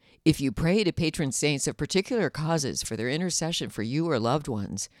If you pray to patron saints of particular causes for their intercession for you or loved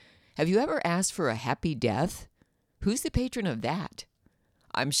ones, have you ever asked for a happy death? Who's the patron of that?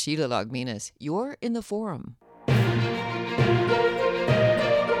 I'm Sheila Logminas. You're in the forum.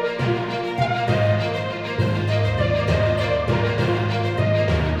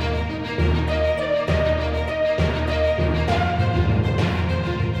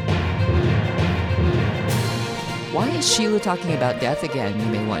 Why is Sheila talking about death again, you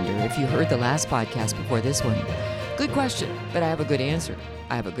may wonder, if you heard the last podcast before this one? Good question, but I have a good answer.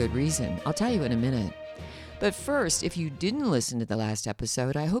 I have a good reason. I'll tell you in a minute. But first, if you didn't listen to the last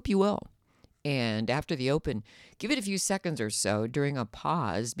episode, I hope you will. And after the open, give it a few seconds or so during a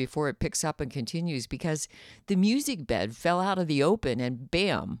pause before it picks up and continues, because the music bed fell out of the open and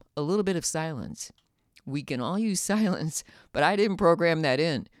bam, a little bit of silence. We can all use silence, but I didn't program that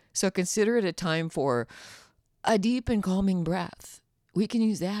in. So consider it a time for a deep and calming breath. We can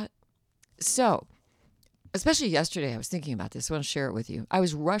use that. So, especially yesterday, I was thinking about this. I want to share it with you. I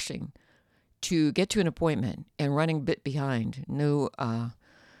was rushing to get to an appointment and running a bit behind. No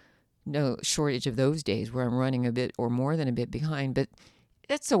shortage of those days where I'm running a bit or more than a bit behind, but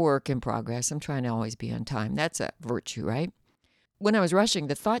it's a work in progress. I'm trying to always be on time. That's a virtue, right? When I was rushing,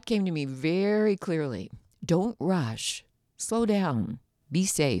 the thought came to me very clearly. Don't rush. Slow down. Be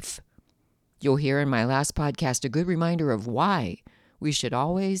safe. You'll hear in my last podcast a good reminder of why we should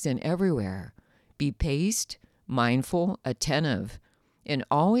always and everywhere be paced, mindful, attentive, and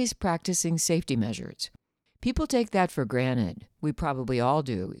always practicing safety measures. People take that for granted. We probably all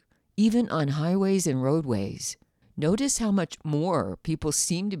do, even on highways and roadways. Notice how much more people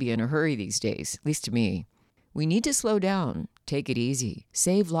seem to be in a hurry these days, at least to me. We need to slow down, take it easy,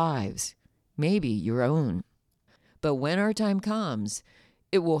 save lives, maybe your own. But when our time comes,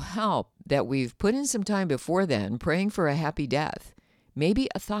 it will help that we've put in some time before then praying for a happy death. Maybe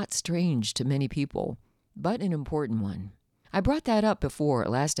a thought strange to many people, but an important one. I brought that up before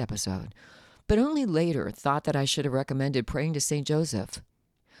last episode, but only later thought that I should have recommended praying to St. Joseph.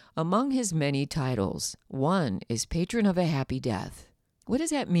 Among his many titles, one is patron of a happy death. What does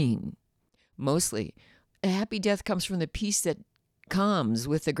that mean? Mostly, a happy death comes from the peace that comes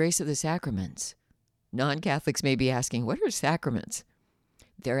with the grace of the sacraments. Non-Catholics may be asking, what are sacraments?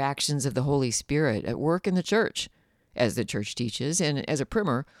 They're actions of the Holy Spirit at work in the church, as the church teaches. And as a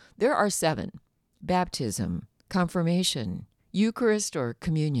primer, there are 7. Baptism, confirmation, Eucharist or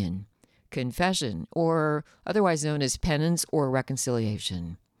communion, confession, or otherwise known as penance or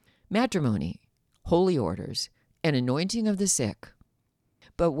reconciliation, matrimony, holy orders, and anointing of the sick.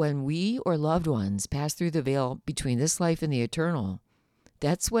 But when we or loved ones pass through the veil between this life and the eternal,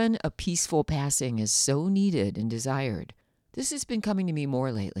 that's when a peaceful passing is so needed and desired. This has been coming to me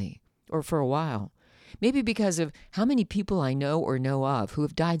more lately, or for a while, maybe because of how many people I know or know of who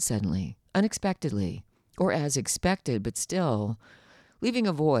have died suddenly, unexpectedly, or as expected, but still leaving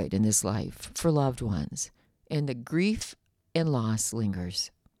a void in this life for loved ones, and the grief and loss lingers.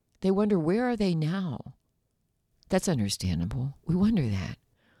 They wonder, where are they now? That's understandable. We wonder that.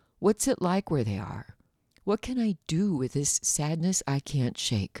 What's it like where they are? What can I do with this sadness I can't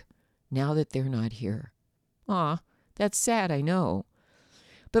shake now that they're not here? That's sad, I know,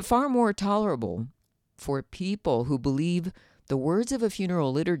 but far more tolerable for people who believe the words of a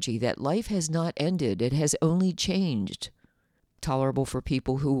funeral liturgy that life has not ended, it has only changed. Tolerable for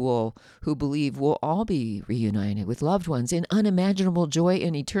people who believe we'll all be reunited with loved ones in unimaginable joy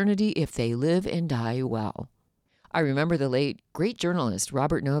in eternity if they live and die well. I remember the late, great journalist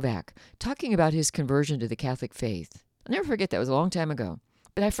Robert Novak talking about his conversion to the Catholic faith. I'll never forget that. It was a long time ago.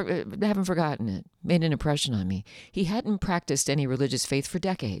 But I haven't forgotten it. Made an impression on me. He hadn't practiced any religious faith for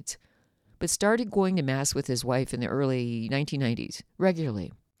decades, but started going to Mass with his wife in the early 1990s,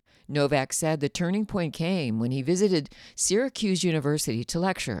 regularly. Novak said the turning point came when he visited Syracuse University to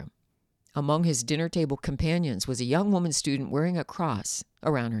lecture. Among his dinner table companions was a young woman student wearing a cross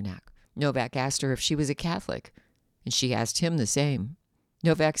around her neck. Novak asked her if she was a Catholic, and she asked him the same.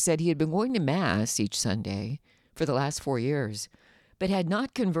 Novak said he had been going to Mass each Sunday for the last 4 years, but had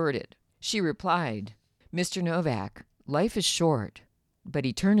not converted. She replied, Mr. Novak, life is short, but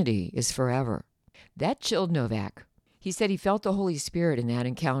eternity is forever. That chilled Novak. He said he felt the Holy Spirit in that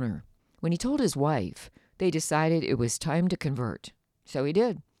encounter. When he told his wife, they decided it was time to convert. So he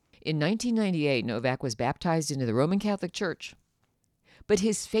did. In 1998, Novak was baptized into the Roman Catholic Church. But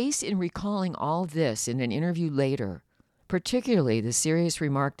his face in recalling all this in an interview later, particularly the serious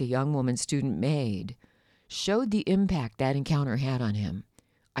remark the young woman student made, showed the impact that encounter had on him.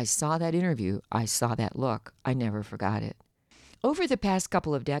 I saw that interview. I saw that look. I never forgot it. Over the past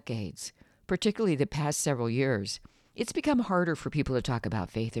couple of decades, particularly the past several years, It's become harder for people to talk about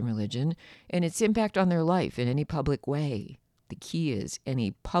faith and religion and its impact on their life in any public way. The key is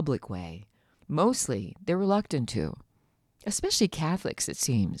any public way. Mostly, they're reluctant to, especially Catholics, it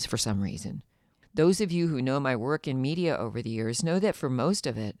seems, for some reason. Those of you who know my work in media over the years know that for most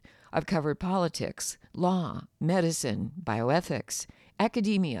of it, I've covered politics, law, medicine, bioethics,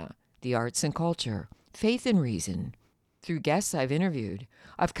 academia, the arts and culture, faith and reason. Through guests I've interviewed,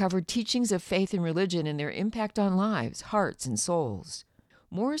 I've covered teachings of faith and religion and their impact on lives, hearts, and souls.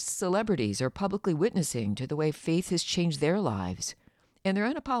 More celebrities are publicly witnessing to the way faith has changed their lives, and they're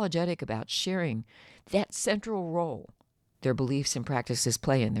unapologetic about sharing that central role their beliefs and practices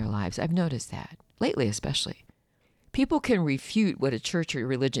play in their lives. I've noticed that, lately especially. People can refute what a church or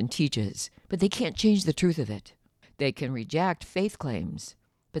religion teaches, but they can't change the truth of it. They can reject faith claims,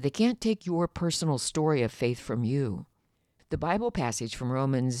 but they can't take your personal story of faith from you. The Bible passage from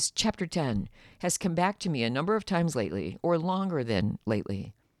Romans chapter 10 has come back to me a number of times lately, or longer than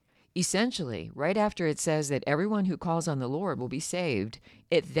lately. Essentially, right after it says that everyone who calls on the Lord will be saved,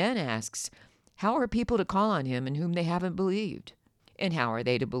 it then asks, how are people to call on him in whom they haven't believed? And how are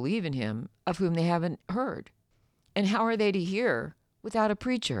they to believe in him of whom they haven't heard? And how are they to hear without a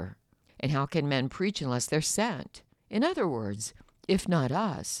preacher? And how can men preach unless they're sent? In other words, if not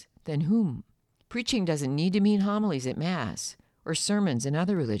us, then whom? Preaching doesn't need to mean homilies at Mass or sermons in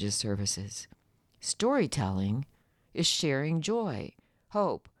other religious services. Storytelling is sharing joy,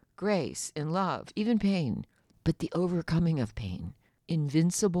 hope, grace, and love, even pain, but the overcoming of pain,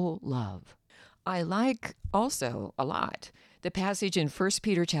 invincible love. I like also a lot the passage in 1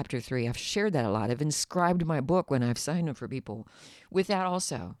 Peter chapter 3. I've shared that a lot. I've inscribed my book when I've signed them for people with that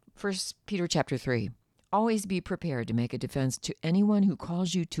also. 1 Peter chapter 3. Always be prepared to make a defense to anyone who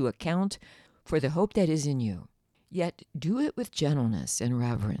calls you to account for the hope that is in you. Yet do it with gentleness and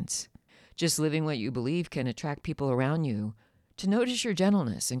reverence. Just living what you believe can attract people around you to notice your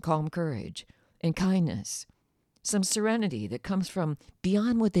gentleness and calm courage and kindness, some serenity that comes from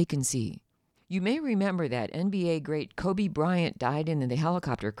beyond what they can see. You may remember that NBA great Kobe Bryant died in the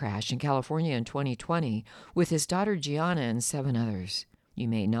helicopter crash in California in 2020 with his daughter Gianna and 7 others. You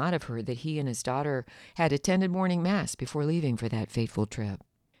may not have heard that he and his daughter had attended morning mass before leaving for that fateful trip.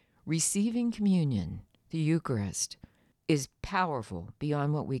 Receiving communion, the Eucharist, is powerful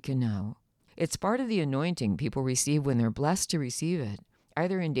beyond what we can know. It's part of the anointing people receive when they're blessed to receive it,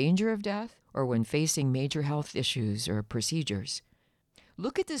 either in danger of death or when facing major health issues or procedures.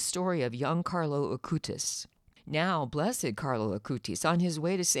 Look at the story of young Carlo Acutis. Now, blessed Carlo Acutis, on his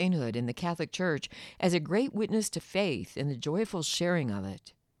way to sainthood in the Catholic Church as a great witness to faith and the joyful sharing of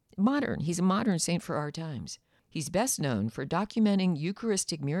it. He's a modern saint for our times. He's best known for documenting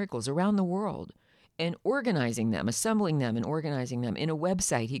Eucharistic miracles around the world and assembling them and organizing them in a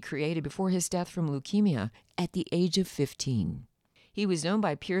website he created before his death from leukemia at the age of 15. He was known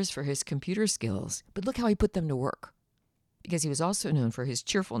by peers for his computer skills, but look how he put them to work, because he was also known for his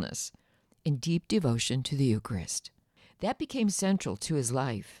cheerfulness and deep devotion to the Eucharist. That became central to his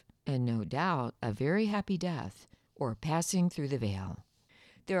life, and no doubt a very happy death or passing through the veil.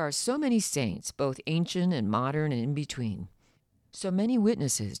 There are so many saints, both ancient and modern and in between. So many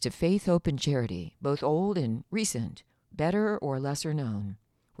witnesses to faith, hope, and charity, both old and recent, better or lesser known.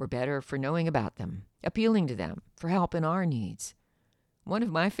 We're better for knowing about them, appealing to them for help in our needs. One of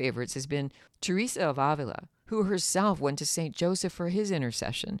my favorites has been Teresa of Avila, who herself went to St. Joseph for his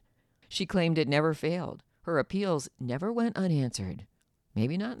intercession. She claimed it never failed. Her appeals never went unanswered.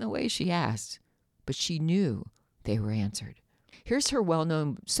 Maybe not in the way she asked, but she knew they were answered. Here's her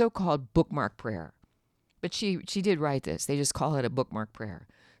well-known so-called bookmark prayer. But she did write this. They just call it a bookmark prayer.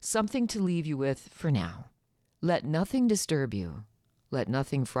 Something to leave you with for now. Let nothing disturb you. Let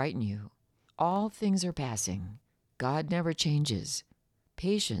nothing frighten you. All things are passing. God never changes.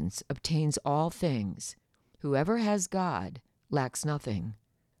 Patience obtains all things. Whoever has God lacks nothing.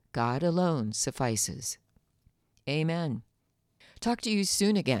 God alone suffices. Amen. Talk to you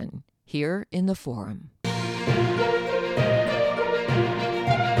soon again, here in the Forum.